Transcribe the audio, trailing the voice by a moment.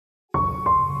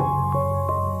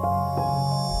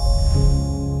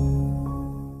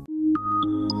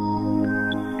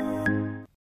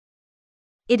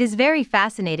It is very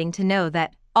fascinating to know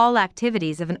that all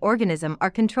activities of an organism are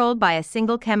controlled by a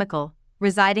single chemical,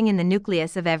 residing in the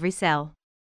nucleus of every cell.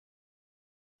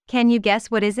 Can you guess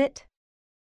what is it?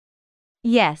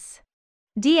 Yes.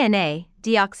 DNA,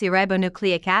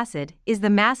 deoxyribonucleic acid, is the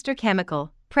master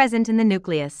chemical, present in the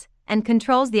nucleus, and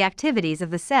controls the activities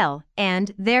of the cell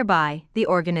and, thereby, the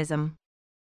organism.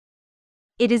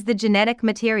 It is the genetic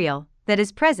material that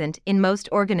is present in most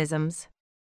organisms.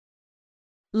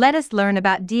 Let us learn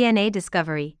about DNA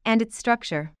discovery and its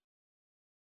structure.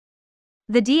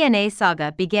 The DNA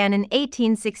saga began in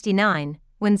 1869,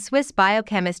 when Swiss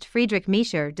biochemist Friedrich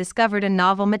Miescher discovered a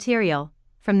novel material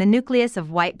from the nucleus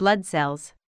of white blood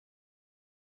cells.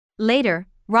 Later,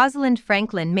 Rosalind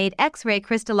Franklin made X-ray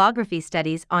crystallography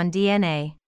studies on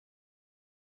DNA.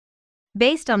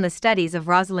 Based on the studies of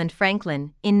Rosalind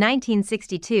Franklin, in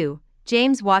 1962,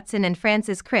 James Watson and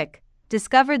Francis Crick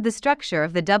discovered the structure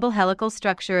of the double-helical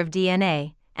structure of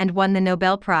DNA and won the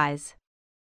Nobel Prize.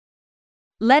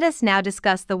 Let us now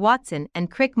discuss the Watson and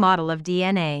Crick model of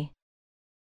DNA.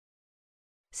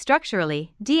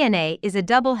 Structurally, DNA is a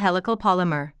double-helical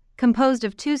polymer, composed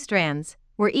of two strands,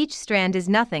 where each strand is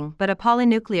nothing but a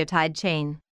polynucleotide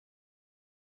chain.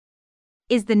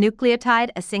 Is the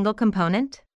nucleotide a single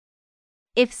component?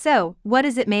 If so, what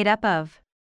is it made up of?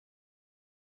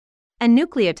 A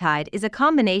nucleotide is a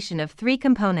combination of three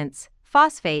components: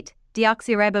 phosphate,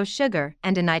 deoxyribose sugar,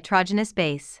 and a nitrogenous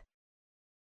base.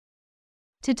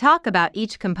 To talk about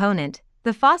each component,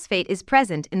 the phosphate is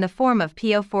present in the form of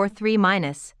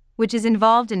PO4-3-, which is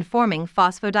involved in forming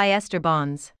phosphodiester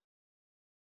bonds.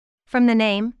 From the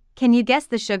name, can you guess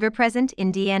the sugar present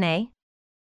in DNA?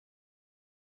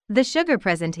 The sugar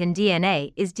present in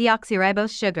DNA is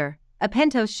deoxyribose sugar, a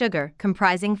pentose sugar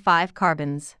comprising 5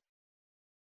 carbons.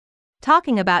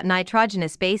 Talking about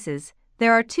nitrogenous bases,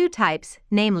 there are two types,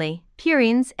 namely,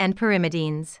 purines and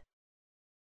pyrimidines.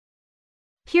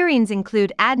 Purines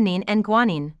include adenine and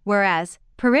guanine, whereas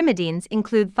pyrimidines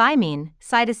include thymine,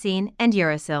 cytosine, and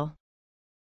uracil.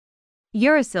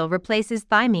 Uracil replaces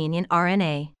thymine in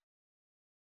RNA.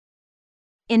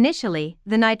 Initially,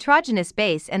 the nitrogenous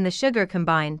base and the sugar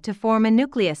combine to form a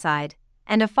nucleoside,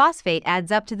 and a phosphate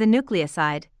adds up to the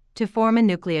nucleoside to form a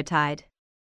nucleotide.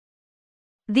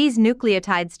 These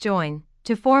nucleotides join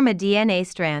to form a DNA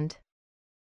strand.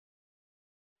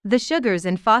 The sugars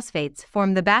and phosphates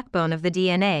form the backbone of the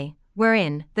DNA,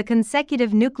 wherein the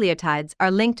consecutive nucleotides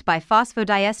are linked by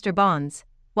phosphodiester bonds,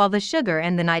 while the sugar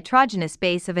and the nitrogenous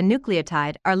base of a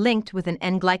nucleotide are linked with an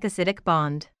N-glycosidic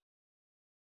bond.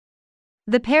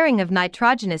 The pairing of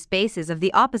nitrogenous bases of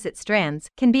the opposite strands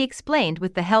can be explained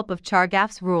with the help of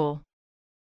Chargaff's rule.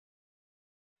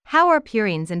 How are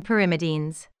purines and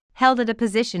pyrimidines held at a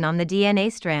position on the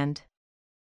DNA strand?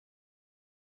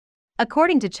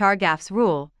 According to Chargaff's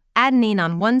rule, adenine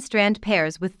on one strand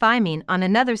pairs with thymine on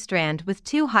another strand with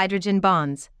 2 hydrogen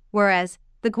bonds, whereas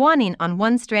the guanine on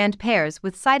one strand pairs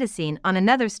with cytosine on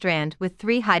another strand with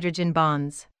 3 hydrogen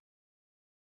bonds.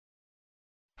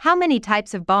 How many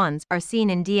types of bonds are seen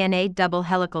in DNA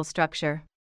double-helical structure?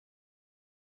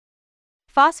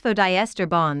 Phosphodiester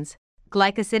bonds,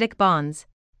 glycosidic bonds,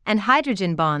 and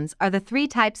hydrogen bonds are the 3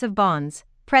 types of bonds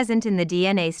present in the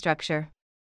DNA structure.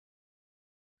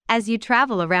 As you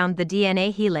travel around the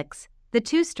DNA helix, the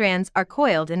 2 strands are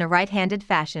coiled in a right-handed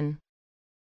fashion.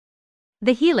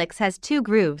 The helix has 2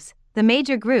 grooves, the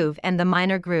major groove and the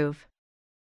minor groove.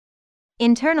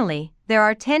 Internally, there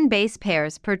are 10 base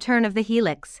pairs per turn of the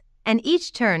helix, and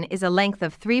each turn is a length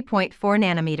of 3.4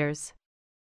 nanometers.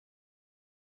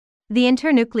 The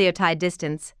internucleotide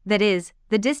distance, that is,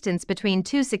 the distance between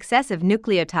 2 successive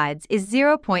nucleotides, is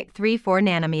 0.34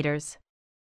 nanometers.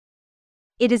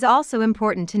 It is also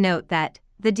important to note that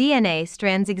the DNA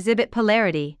strands exhibit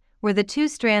polarity, where the 2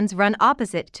 strands run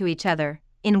opposite to each other,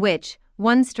 in which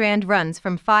one strand runs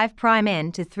from 5'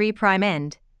 end to 3'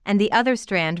 end, and the other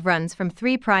strand runs from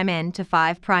 3' end to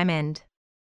 5' end.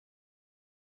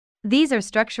 These are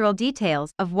structural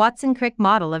details of Watson-Crick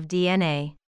model of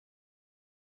DNA.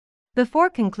 Before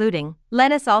concluding,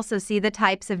 let us also see the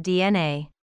types of DNA.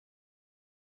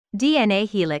 DNA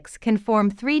helix can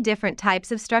form 3 different types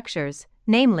of structures,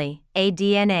 namely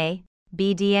aDNA,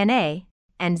 bDNA,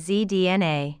 and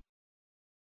zDNA.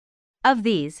 Of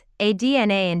these,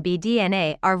 aDNA and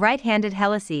bDNA are right-handed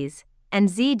helices, and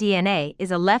zDNA is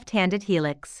a left-handed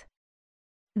helix.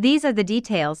 These are the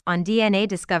details on DNA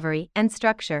discovery and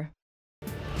structure.